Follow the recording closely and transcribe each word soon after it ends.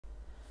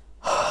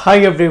Hi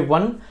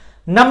everyone.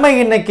 நம்ம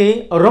இன்னைக்கு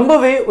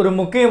ரொம்பவே ஒரு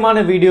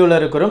முக்கியமான வீடியோல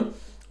இருக்கிறோம்.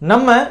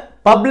 நம்ம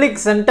பப்ளிக்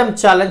சென்டம்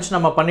சேலஞ்ச்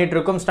நம்ம பண்ணிட்டு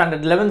இருக்கோம்.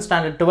 ஸ்டாண்டர்ட் 11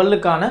 ஸ்டாண்டர்ட் 12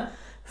 க்கான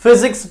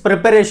physics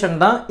preparation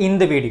தான்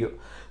இந்த வீடியோ.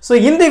 சோ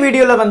இந்த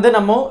வீடியோல வந்து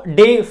நம்ம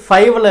டே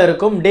 5ல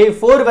இருக்கும். டே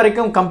 4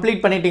 வரைக்கும்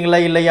கம்ப்ளீட் பண்ணிட்டீங்களா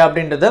இல்லையா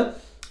அப்படின்றத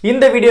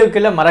இந்த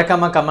வீடியோக்குள்ள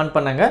மறக்காம கமெண்ட்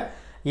பண்ணுங்க.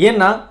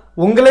 ஏன்னா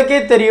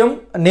உங்களுக்கே தெரியும்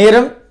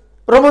நேரம்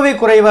ரொம்பவே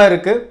குறைவா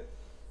இருக்கு.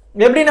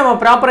 எப்படி நம்ம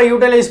ப்ராப்பரா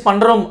யூட்டிலைஸ்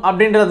பண்றோம்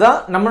அப்படின்றத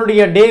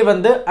நம்மளுடைய டே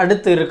வந்து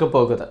அடுத்து இருக்க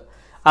போகுது.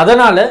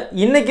 அதனால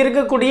இன்னைக்கு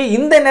இருக்கக்கூடிய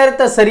இந்த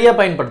நேரத்தை சரியா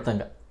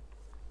பயன்படுத்துங்க.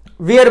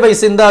 வியர்வை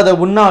சிந்தாத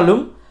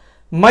உன்னாலும்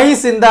மை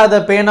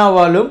சிந்தாத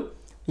பேனாவாலும்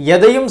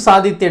எதையும்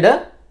சாதித்திட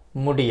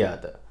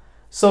முடியாது.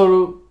 So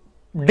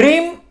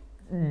dream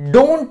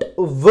don't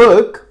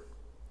work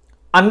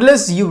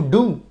unless you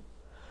do.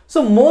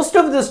 So most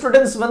of the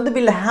students வந்து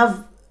will have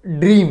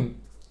dream.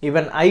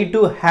 Even I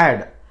too had.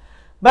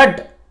 But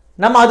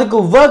நம்ம அதுக்கு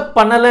work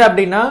பண்ணல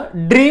அப்படின்னா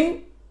ட்ரீம்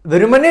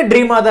வெறுமனே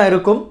ட்ரீமா தான்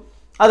இருக்கும்.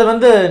 அது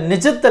வந்து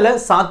நிஜத்துல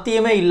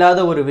சாத்தியமே இல்லாத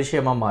ஒரு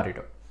விஷயமா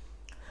மாறிடும்.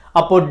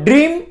 அப்போ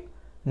ட்ரீம்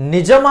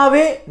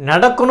நிஜமாவே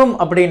நடக்கணும்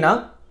அப்படின்னா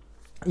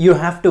you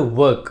have to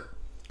work.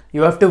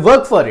 You have to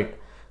work for it.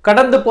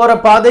 கடந்து போற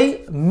பாதை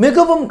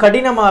மிகவும்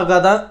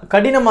கடினமாக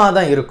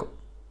தான் இருக்கும்.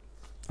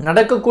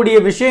 நடக்கக்கூடிய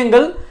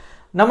விஷயங்கள்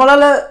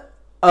நம்மளால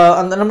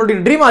அந்த நம்மளுடைய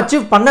ட்ரீம்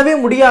அச்சீவ் பண்ணவே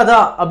முடியாதா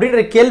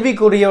அப்படின்ற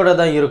கேள்விக்குறியோட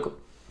தான் இருக்கும்.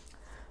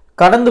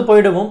 கடந்து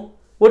போய்டுவோம்.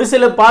 ஒரு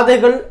சில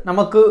பாதைகள்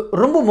நமக்கு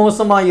ரொம்ப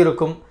மோசமாக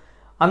இருக்கும்.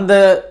 அந்த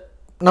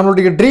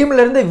நம்மளுடைய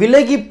ட்ரீம்ல இருந்து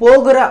விலகி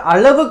போகிற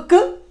அளவுக்கு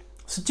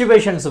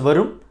சிச்சுவேஷன்ஸ்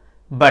வரும்.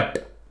 பட்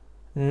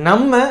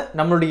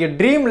நம்மளுடைய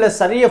ட்ரீம்ல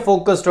சரியா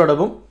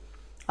ஃபோக்கஸ்டோடவும்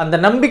அந்த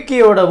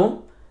நம்பிக்கையோடவும்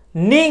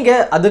நீங்க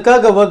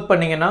அதுக்காக ஒர்க்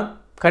பண்ணீங்கன்னா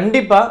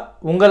கண்டிப்பா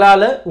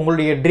உங்களால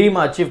உங்களுடைய ட்ரீமை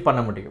அச்சீவ்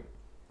பண்ண முடியும்.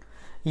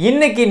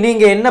 இன்னைக்கு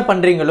நீங்க என்ன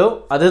பண்றீங்களோ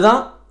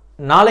அதுதான்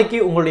நாளைக்கு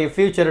உங்களுடைய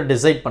ஃபியூச்சரை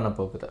டிசைட் பண்ண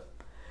போகுது.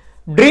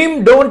 Dream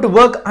don't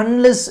work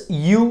unless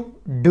you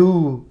do.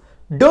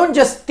 Don't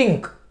just think.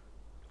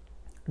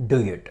 Do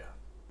it.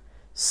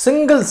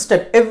 Single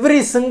step, every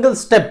single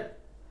step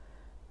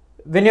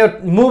when you're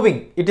moving,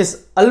 it is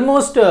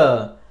almost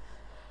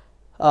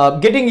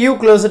getting you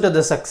closer to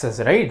the success,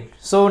 right?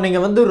 So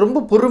நீங்க வந்து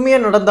ரொம்ப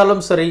பொறுமையா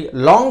நடந்தாலும் சரி,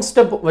 long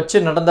step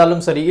வச்சு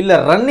நடந்தாலும் சரி,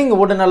 இல்ல running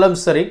ஓடினாலும்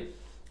சரி,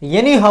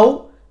 anyhow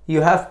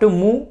you have to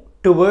move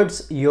towards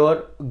your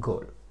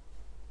goal.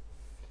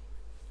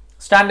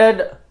 Standard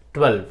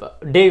 12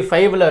 டே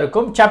 5ல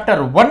இருக்கும்.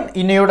 சாப்டர் 1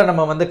 இன்னையோட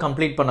நம்ம வந்து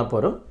கம்ப்ளீட் பண்ண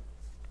போறோம்.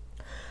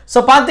 சோ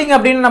பாத்தீங்க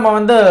அப்படினா நம்ம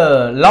வந்து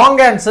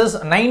லாங் ஆன்சர்ஸ்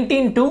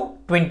 19 to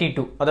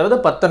 22, அதாவது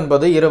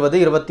 19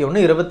 20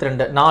 21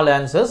 22 நாலு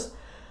ஆன்சர்ஸ்.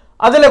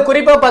 அதுல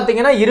குறிப்பா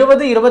பாத்தீங்கன்னா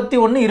 20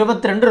 21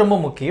 22 ரொம்ப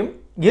முக்கியம்.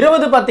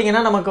 20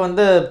 பாத்தீங்கன்னா நமக்கு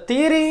வந்து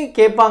தியரி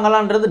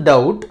கேட்பாங்களான்றது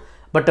டவுட்,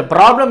 பட்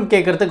ப்ராப்ளம்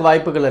கேட்கறதுக்கு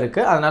வாய்ப்புகள்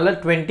இருக்கு. அதனால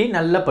 20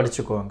 நல்லா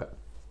படிச்சுக்கோங்க.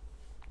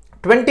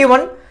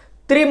 21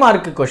 3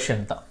 மார்க்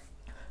क्वेश्चन தான்.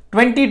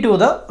 22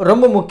 தான்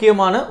ரொம்ப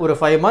முக்கியமான ஒரு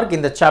 5 மார்க்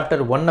இந்த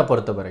சாப்டர் 1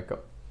 பொறுத்த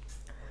வரைக்கும்.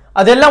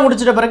 அதெல்லாம்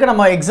முடிச்சிட்ட பிறகு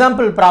நம்ம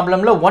எக்ஸாம்பிள்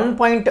ப்ராப்ளம்ல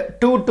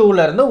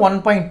 1.22ல இருந்து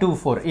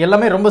 1.24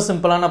 எல்லாமே ரொம்ப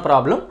சிம்பிளான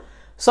ப்ராப்ளம்.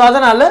 ஸோ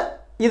அதனால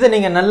இதை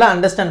நீங்க நல்லா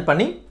அண்டர்ஸ்டாண்ட்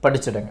பண்ணி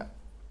படிச்சிடுங்க.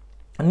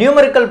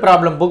 நியூமெரிக்கல்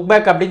ப்ராப்ளம் புக்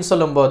பேக் அப்படின்னு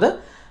சொல்லும்போது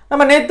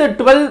நம்ம நேற்று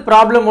 12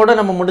 ப்ராப்ளமோட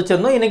நம்ம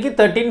முடிச்சிருந்தோம். இன்னைக்கு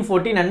 13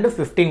 14 அண்ட்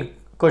 15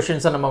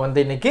 கொஸ்டின்ஸை நம்ம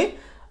வந்து இன்னைக்கு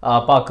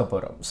பார்க்க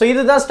போறோம். ஸோ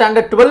இதுதான்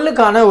ஸ்டாண்டர்ட்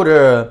 12க்கான ஒரு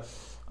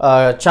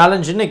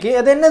சேலஞ்ச். இன்னைக்கு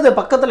அது என்னது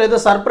பக்கத்தில் ஏதோ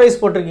சர்ப்ரைஸ்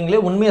போட்டிருக்கீங்களே,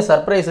 உண்மையாக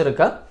சர்ப்ரைஸ்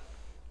இருக்கா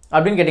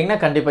அப்படின்னு கேட்டிங்கன்னா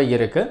கண்டிப்பாக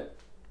இருக்கு.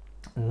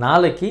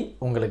 நாளைக்கு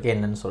உங்களுக்கு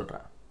என்னன்னு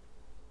சொல்கிறேன்.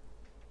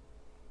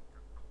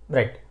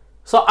 ரைட்.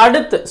 ஸோ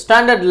அடுத்து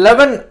ஸ்டாண்டர்ட்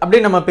 11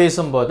 அப்படின்னு நம்ம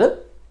பேசும்போது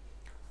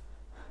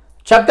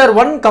சாப்டர்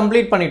 1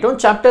 கம்ப்ளீட் பண்ணிட்டோம்.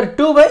 சாப்டர்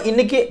 2வை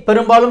இன்னைக்கு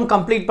பெரும்பாலும்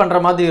கம்ப்ளீட்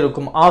பண்ணுற மாதிரி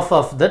இருக்கும்.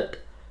 ஆஃப் தட்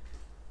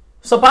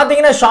ஸோ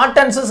பார்த்தீங்கன்னா short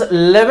answers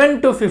 11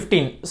 to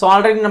 15. So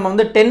already நம்ம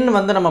வந்து 10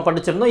 வந்து நம்ம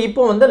படிச்சிருந்தோம்.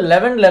 இப்போ வந்து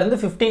 11லேருந்து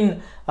 15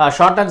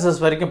 ஷார்ட்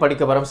ஆன்சர்ஸ் வரைக்கும்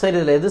படிக்க போகிறோம். சார்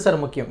இதில் எது சார்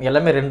முக்கியம்?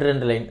 எல்லாமே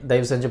 2 லைன்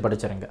தயவு செஞ்சு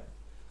படிச்சிருங்க.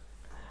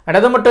 அண்ட்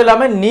அது மட்டும்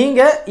இல்லாமல்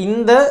நீங்கள்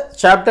இந்த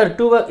சாப்டர்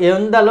 2வை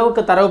எந்த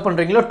அளவுக்கு தரவு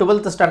பண்ணுறீங்களோ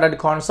 12th ஸ்டாண்டர்ட்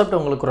கான்செப்ட்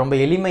உங்களுக்கு ரொம்ப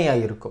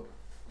எளிமையாக இருக்கும்.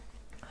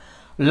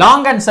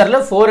 லாங் ஆன்சரில்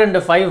 4 and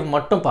 5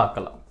 மட்டும்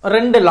பார்க்கலாம்.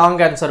 2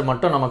 லாங் ஆன்சர்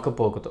மட்டும் நமக்கு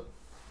போகுது.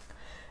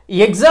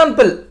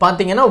 எக்ஸாம்பிள்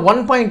பார்த்தீங்கன்னா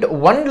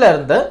 1.1ல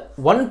இருந்து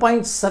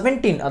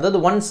 1.17, அதாவது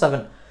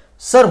 17.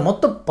 சார்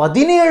மொத்தம்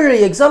 17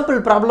 எக்ஸாம்பிள்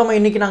ப்ராப்ளம்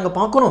இன்னைக்கு நாங்கள்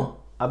பார்க்கணும்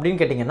அப்படின்னு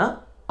கேட்டிங்கன்னா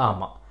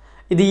ஆமாம்.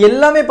 இது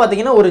எல்லாமே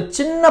பார்த்தீங்கன்னா ஒரு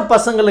சின்ன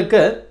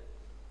பசங்களுக்கு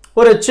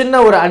ஒரு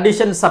சின்ன ஒரு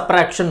அடிஷன்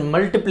சப்ராக்ஷன்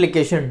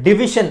மல்டிப்ளிகேஷன்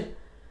டிவிஷன்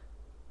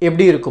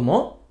எப்படி இருக்குமோ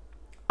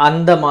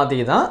அந்த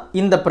மாதிரி தான்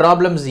இந்த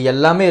ப்ராப்ளம்ஸ்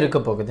எல்லாமே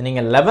இருக்க போகுது.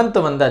 நீங்கள் 11th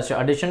வந்தாச்சு,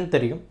 அடிஷன்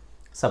தெரியும்,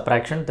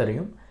 சப்ராக்ஷன்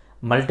தெரியும்,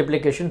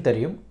 மல்டிப்ளிகேஷன்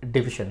தெரியும்,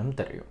 டிவிஷனும்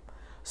தெரியும்.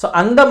 ஸோ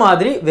அந்த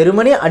மாதிரி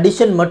வெறுமனே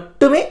அடிஷன்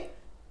மட்டுமே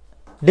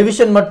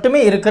டிவிஷன் மட்டுமே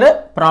இருக்கிற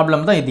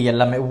ப்ராப்ளம் தான் இது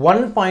எல்லாமே.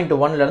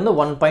 1.1லேருந்து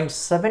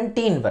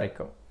 1.17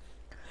 வரைக்கும்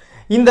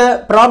இந்த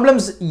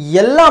ப்ராப்ளம்ஸ்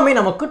எல்லாமே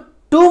நமக்கு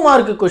 2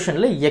 மார்க்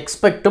கொஷனில்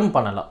எக்ஸ்பெக்டும்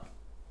பண்ணலாம்.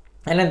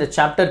 ஏன்னா இந்த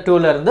சாப்டர்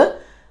 2லேருந்து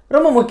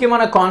ரொம்ப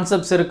முக்கியமான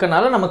கான்செப்ட்ஸ்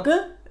இருக்கனால நமக்கு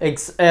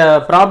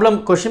ப்ராப்ளம்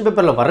கொஷின்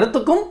பேப்பரில்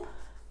வர்றதுக்கும்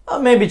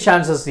மேபி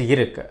சான்சஸ்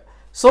இருக்கு.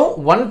 ஸோ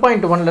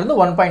 1.1லேருந்து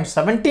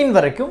 1.17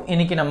 வரைக்கும்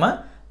இன்னைக்கு நம்ம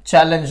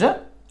சேலஞ்சை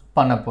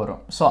பண்ண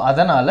போகிறோம். ஸோ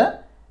அதனால்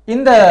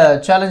இந்த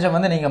சேலஞ்சை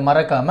வந்து நீங்கள்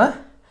மறக்காமல்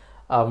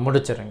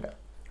முடிச்சிருங்க.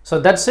 So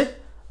that's it.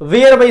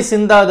 வியர்வை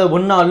சிந்தாத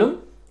உன்னாலும்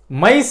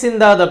மை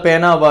சிந்தாத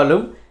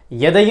பேனாவாலும்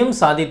எதையும்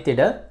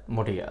சாதித்திட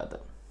முடியாது.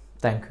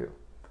 Thank you.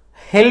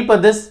 Help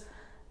this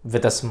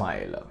with a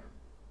smile.